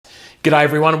G'day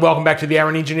everyone, welcome back to the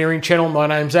Aaron Engineering channel. My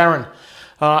name's Aaron.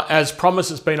 As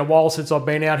promised, it's been a while since I've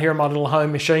been out here in my little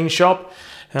home machine shop,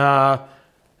 and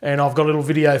I've got a little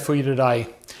video for you today.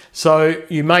 So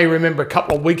you may remember a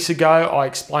couple of weeks ago I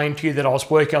explained to you that I was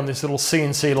working on this little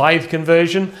CNC lathe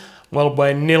conversion. Well,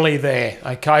 we're nearly there.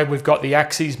 Okay, we've got the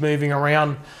axes moving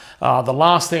around. The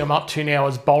last thing I'm up to now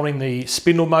is bolting the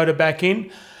spindle motor back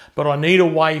in, but I need a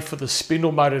way for the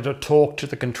spindle motor to talk to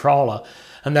the controller.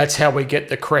 And that's how we get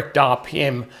the correct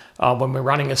RPM. When we're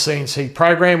running a CNC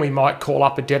program, we might call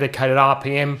up a dedicated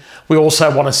RPM. We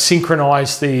also want to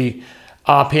synchronize the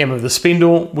RPM of the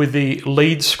spindle with the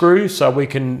lead screw so we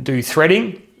can do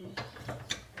threading.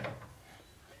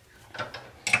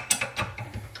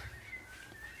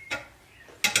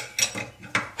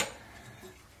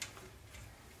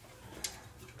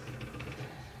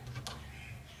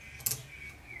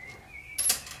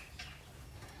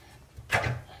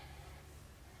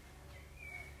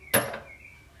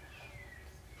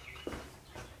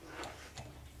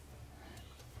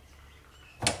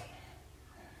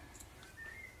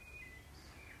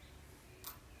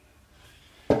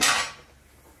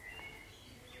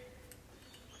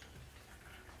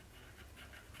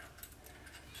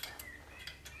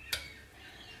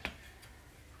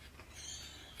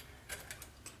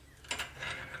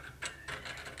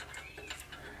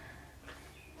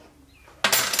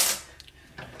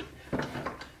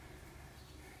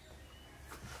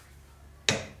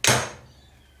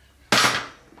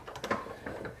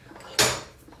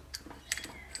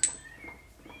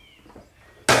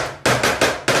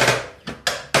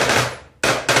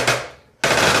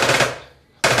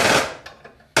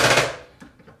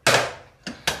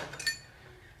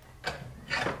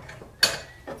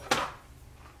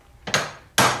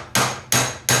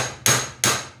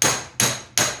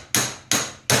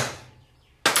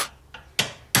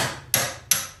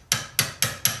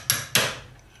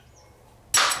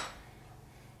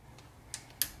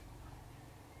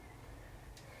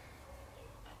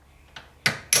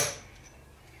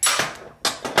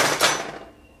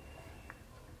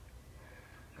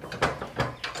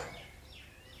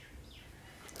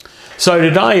 So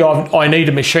today I need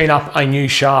to machine up a new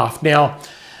shaft. Now,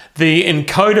 the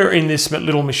encoder in this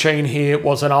little machine here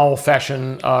was an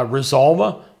old-fashioned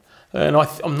resolver, and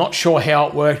I'm not sure how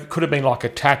it worked. It could have been like a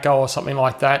taco or something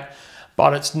like that,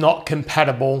 but it's not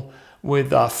compatible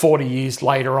with 40 years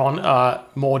later on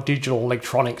more digital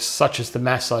electronics such as the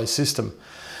Masso system.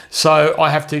 So I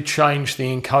have to change the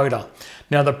encoder.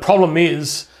 Now the problem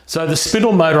is, so the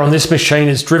spindle motor on this machine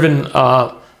is driven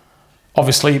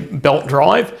obviously belt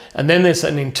drive, and then there's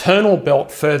an internal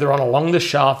belt further on along the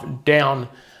shaft down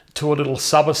to a little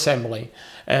sub-assembly,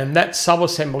 and that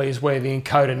sub-assembly is where the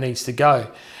encoder needs to go.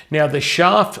 Now the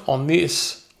shaft on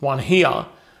this one here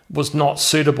was not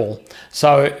suitable,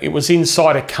 so it was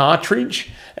inside a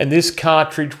cartridge, and this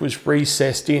cartridge was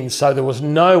recessed in, so there was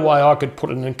no way I could put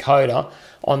an encoder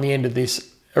on the end of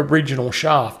this original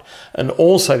shaft. And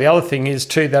also the other thing is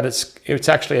too that it's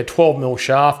actually a 12mm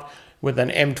shaft with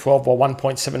an M12 or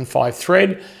 1.75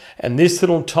 thread, and this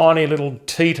little tiny little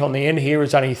teat on the end here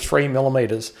is only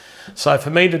 3mm. So for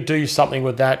me to do something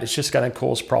with that, it's just going to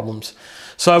cause problems.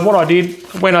 So what I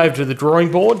did, went over to the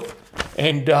drawing board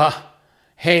and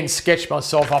hand sketched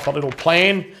myself up a little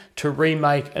plan to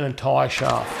remake an entire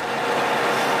shaft.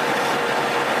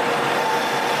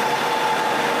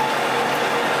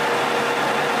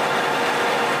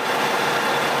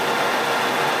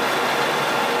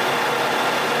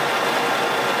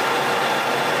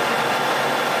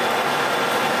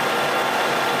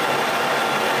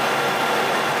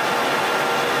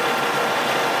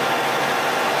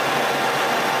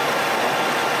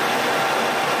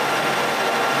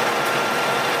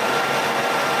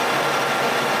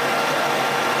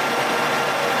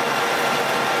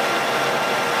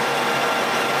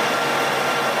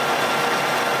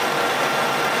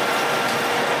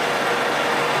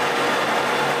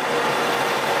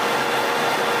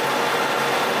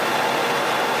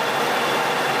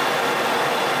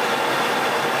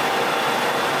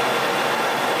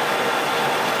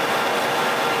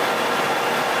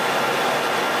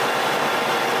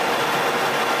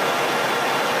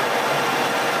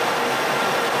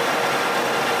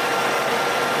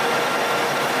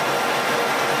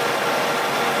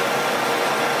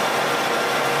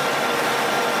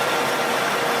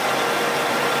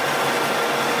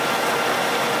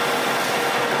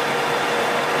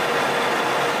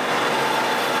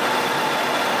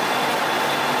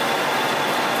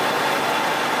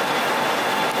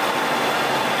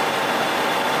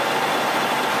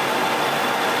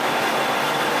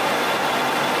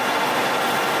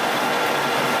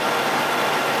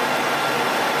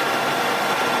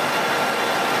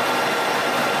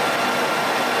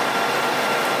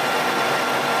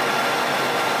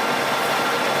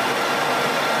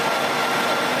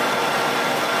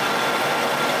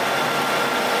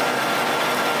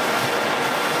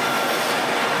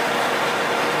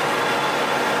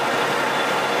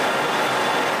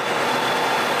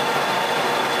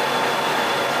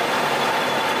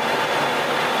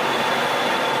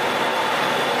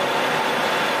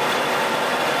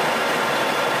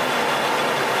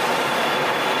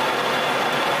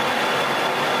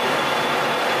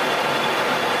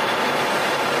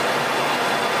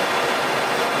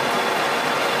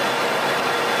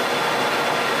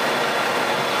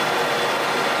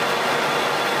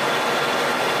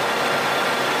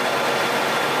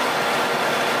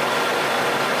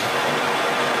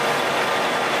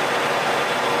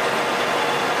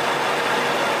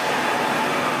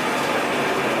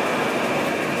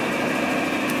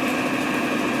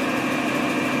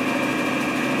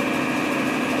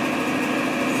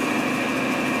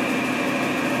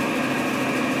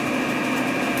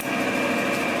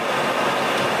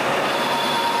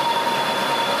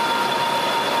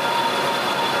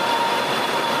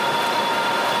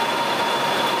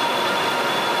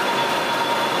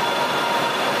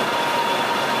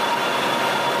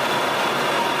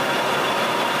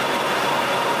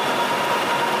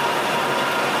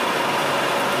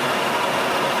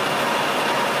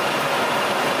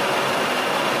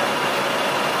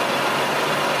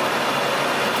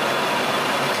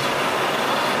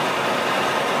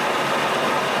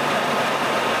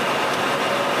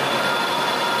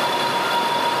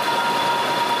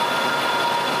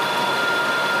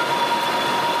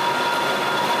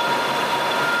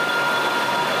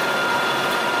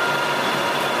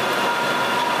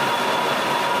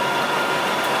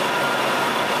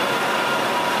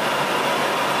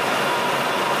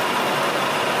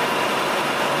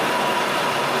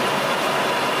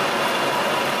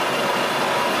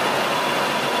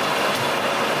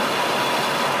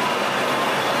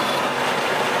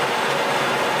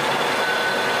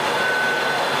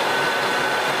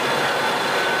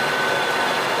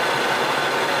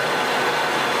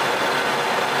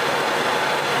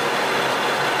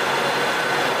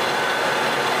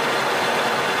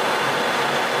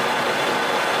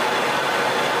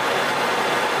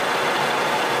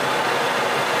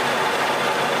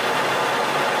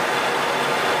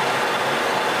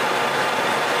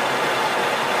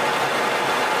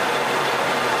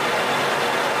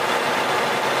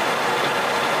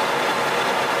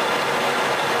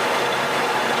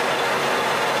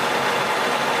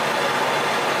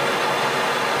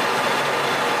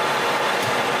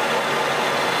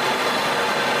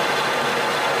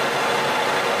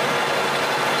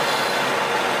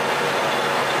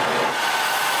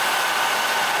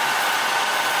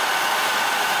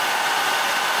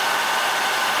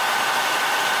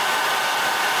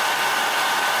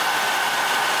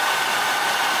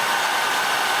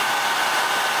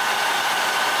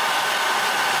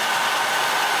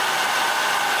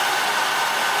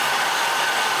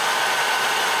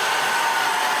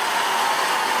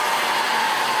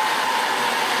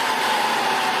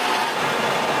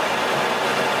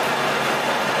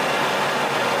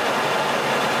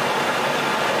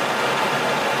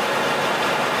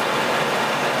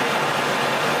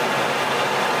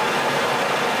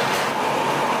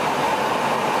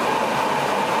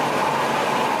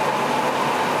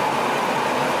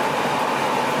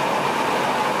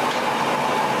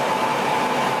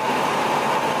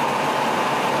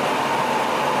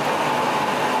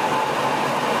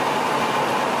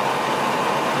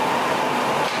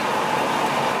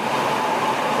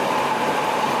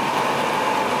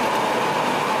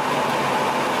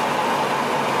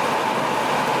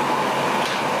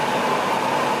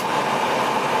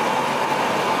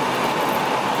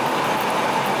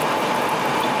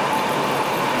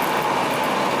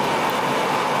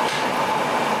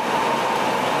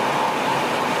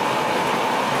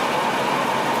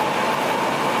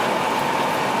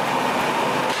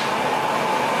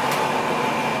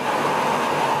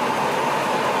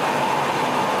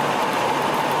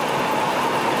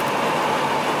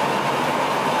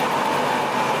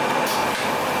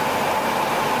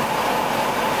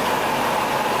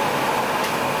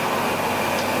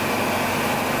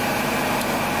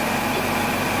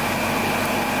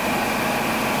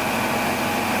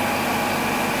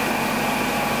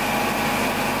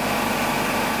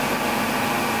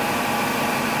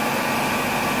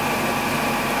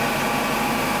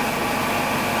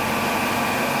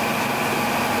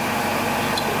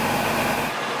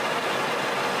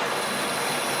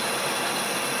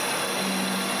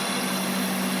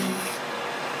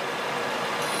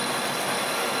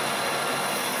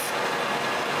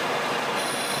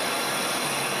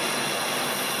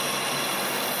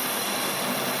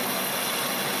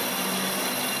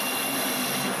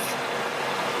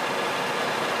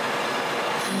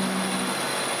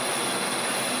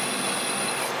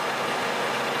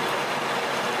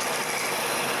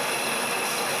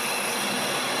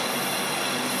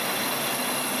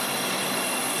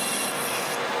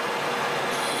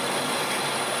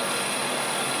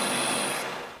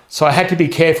 So I had to be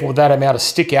careful with that amount of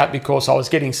stick out because I was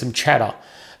getting some chatter.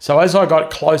 So as I got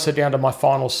closer down to my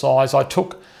final size, I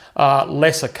took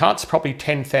lesser cuts, probably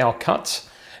 10 thou cuts,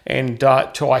 and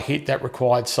till I hit that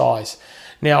required size.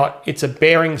 Now it's a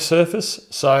bearing surface,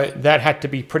 so that had to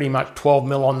be pretty much 12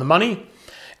 mil on the money.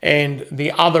 And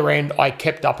the other end I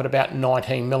kept up at about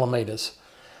 19 millimeters.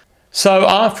 So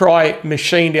after I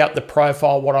machined out the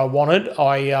profile what I wanted,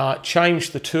 I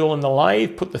changed the tool in the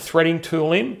lathe, put the threading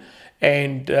tool in,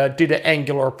 and did an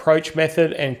angular approach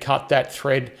method and cut that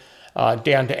thread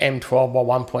down to M12 by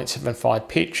 1.75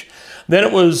 pitch. Then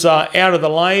it was out of the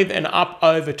lathe and up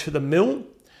over to the mill,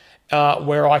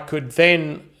 where I could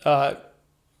then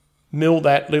mill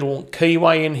that little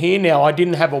keyway in here. Now I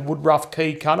didn't have a wood rough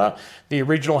key cutter. The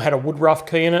original had a wood rough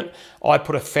key in it. I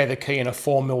put a feather key in a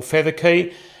 4mm feather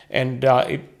key, and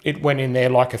it went in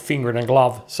there like a finger in a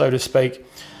glove, so to speak.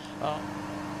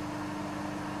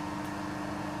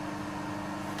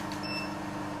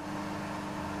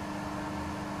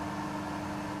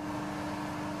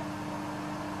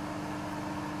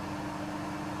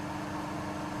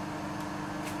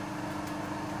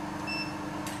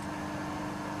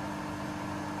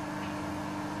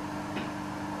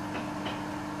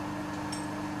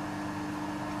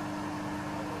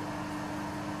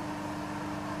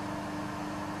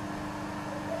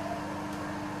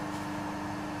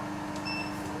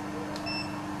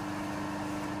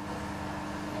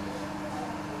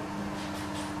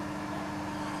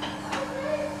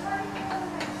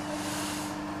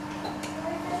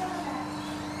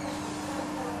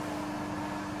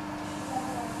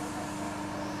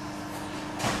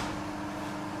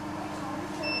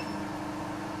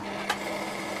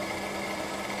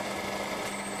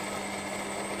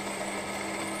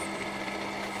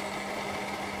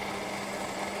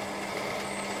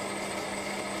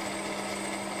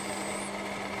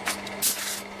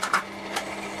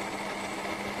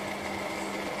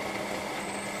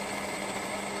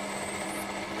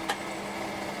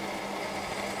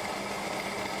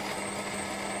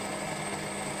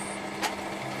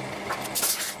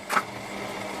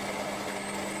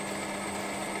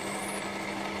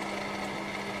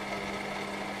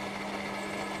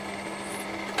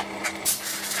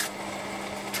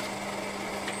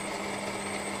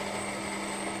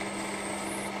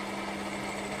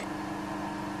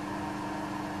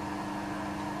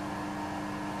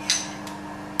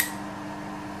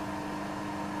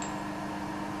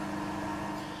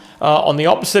 On the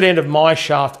opposite end of my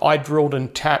shaft, I drilled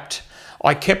and tapped.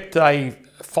 I kept a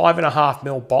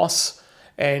 5.5mm boss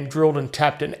and drilled and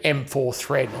tapped an M4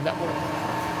 thread, and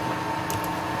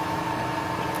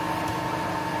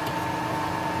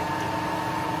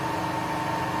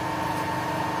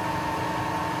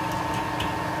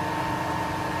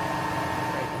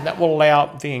that will allow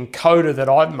the encoder that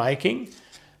I'm making.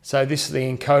 So this is the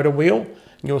encoder wheel.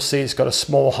 You'll see it's got a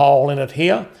small hole in it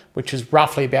here, which is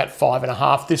roughly about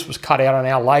 5.5. This was cut out on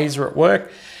our laser at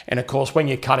work. And of course, when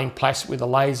you're cutting plastic with a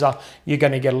laser, you're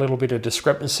going to get a little bit of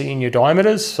discrepancy in your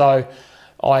diameters. So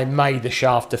I made the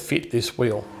shaft to fit this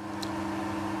wheel.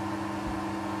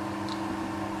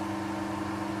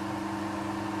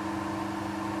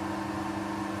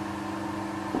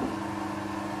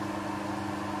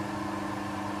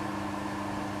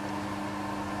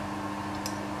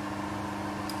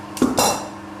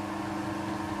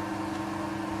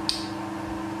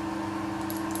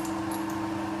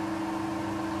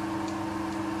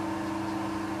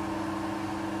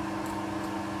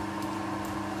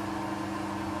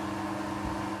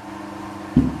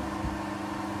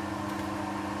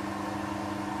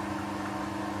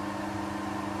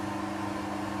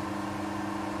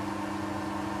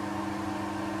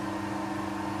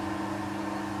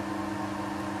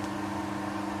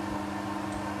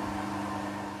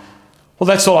 Well,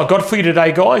 that's all I've got for you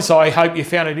today, guys. I hope you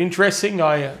found it interesting.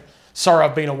 Sorry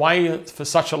I've been away for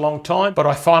such a long time, but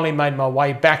I finally made my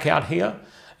way back out here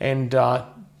and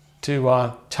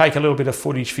to take a little bit of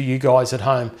footage for you guys at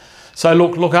home. So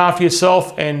look after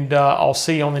yourself, and I'll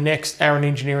see you on the next Aaron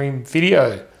Engineering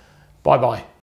video. Bye-bye.